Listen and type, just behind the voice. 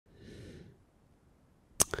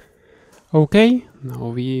Okay, now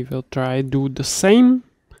we will try do the same,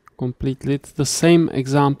 completely the same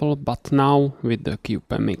example, but now with the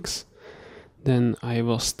CubeMX. Then I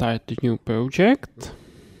will start the new project,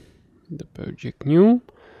 the project new.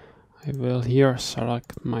 I will here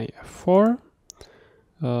select my F4,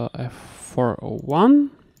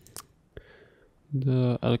 F401,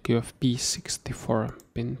 the LQFP64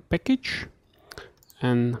 pin package,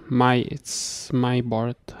 and my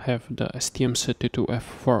board have the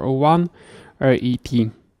STM32F401 RET.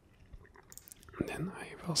 Then I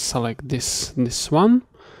will select this one.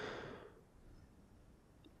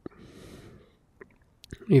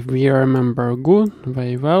 If we remember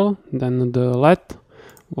very well, then the LED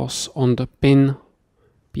was on the pin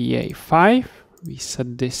PA5. We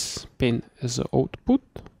set this pin as an output.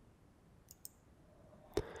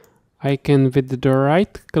 I can, with the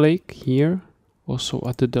right click here, also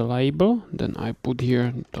add the label. Then I put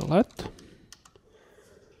here the LED.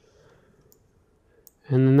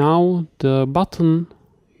 And now the button,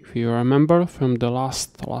 if you remember from the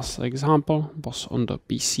last example, was on the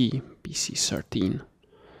PC13.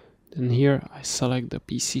 Then here I select the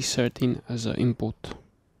PC13 as an input.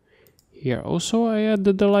 Here also I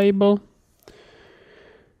added the label.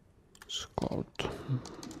 It's called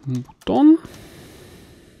button.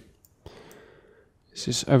 This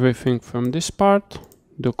is everything from this part.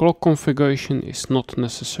 The clock configuration is not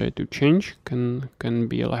necessary to change. Can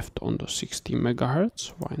be left on the 60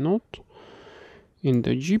 MHz. Why not? In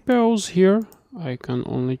the GPIOs here, I can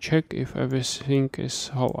only check if everything is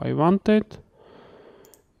how I want it.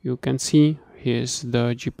 You can see here's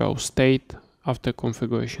the GPIO state after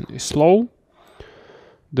configuration is low.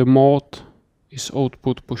 The mode is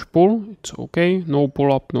output push-pull, it's okay. No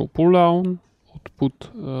pull-up, no pull-down. Output,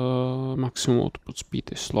 maximum output speed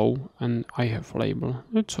is low, and I have label,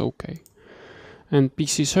 it's okay. And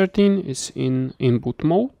PC13 is in input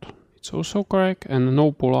mode, it's also correct, and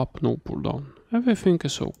no pull-up, no pull-down. Everything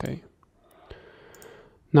is okay.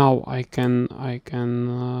 Now I can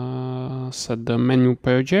set the menu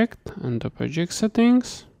project and the project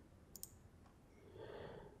settings.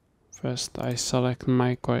 First I select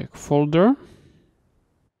my correct folder.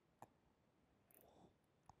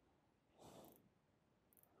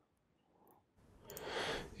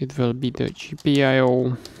 It will be the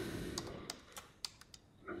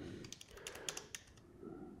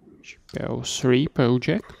GPIO3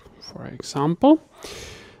 project, for example.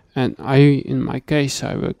 And in my case,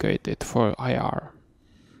 I will create it for IR.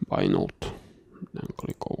 Why not? Then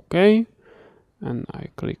click OK, and I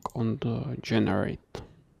click on the generate.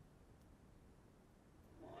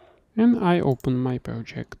 And I open my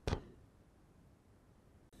project.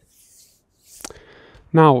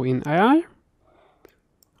 Now in IR,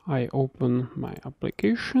 I open my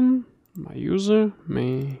application, my user,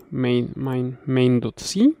 main.c.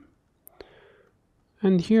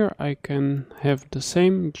 And here I can have the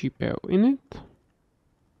same GPIO in it.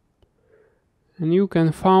 And you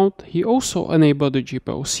can find he also enabled the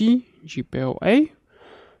GPIO-C, GPIO-A,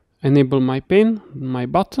 enable my pin, my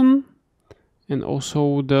button, and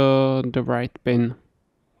also the right pin.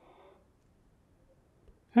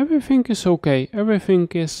 Everything is okay. Everything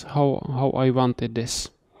is how I wanted this.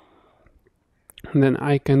 And then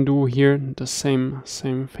I can do here the same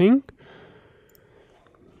thing.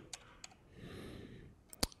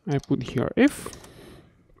 I put here if,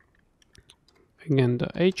 again the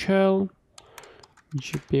HAL,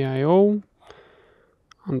 GPIO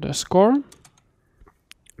underscore.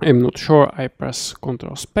 I'm not sure, I press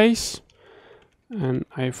Ctrl space, and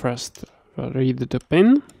I first read the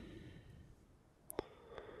pin.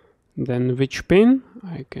 Then which pin?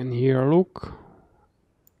 I can here look.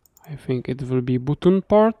 I think it will be button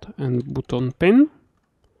port and button pin.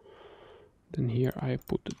 Then here I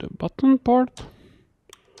put the button port.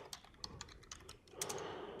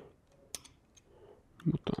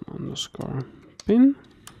 Button underscore pin.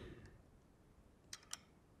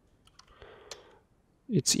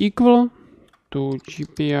 It's equal to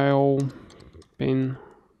GPIO pin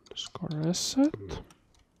underscore reset.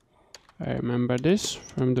 I remember this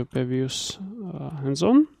from the previous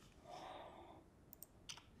hands-on.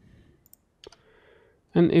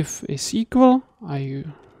 And if it's equal, I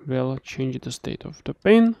will change the state of the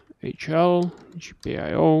pin, HL,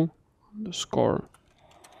 GPIO underscore,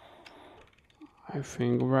 I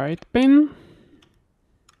think right pin.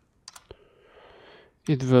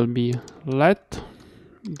 It will be let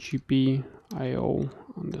GPIO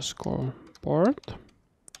underscore port.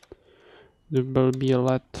 There will be a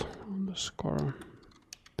let underscore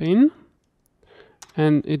pin.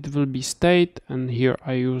 And it will be state, and here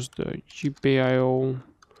I use the GPIO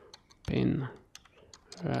pin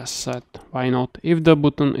reset. Why not? If the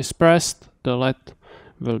button is pressed, the LED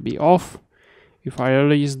will be off. If I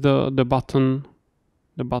release the button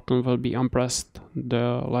will be unpressed.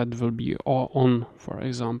 The LED will be on, for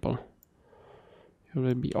example. It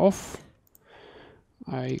will be off.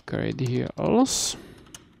 I create here else.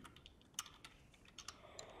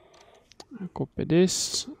 I copy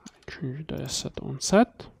this, I change the reset on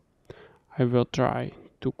set. I will try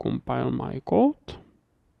to compile my code.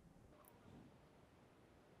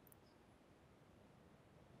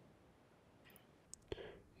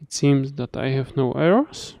 It seems that I have no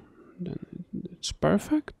errors, then it's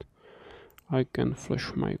perfect. I can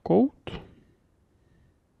flash my code.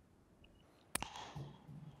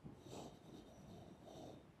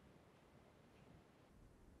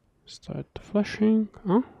 Start flashing.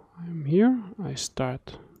 I'm here. I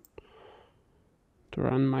start to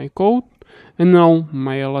run my code, and now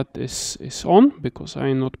my LED is on because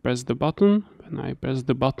I not press the button. When I press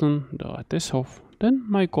the button, the LED is off. Then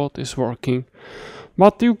my code is working.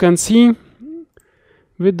 But you can see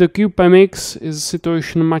with the CubeMX is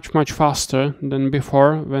situation much faster than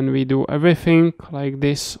before, when we do everything like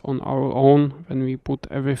this on our own, when we put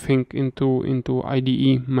everything into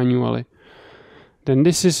IDE manually. Then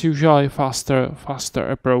this is usually faster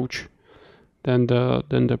approach than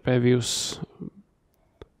the previous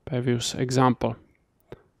example.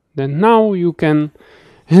 Then now you can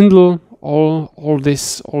handle all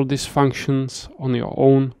these functions on your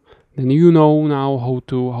own. Then you know now how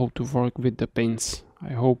to work with the pins.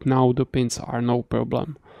 I hope now the pins are no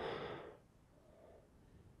problem.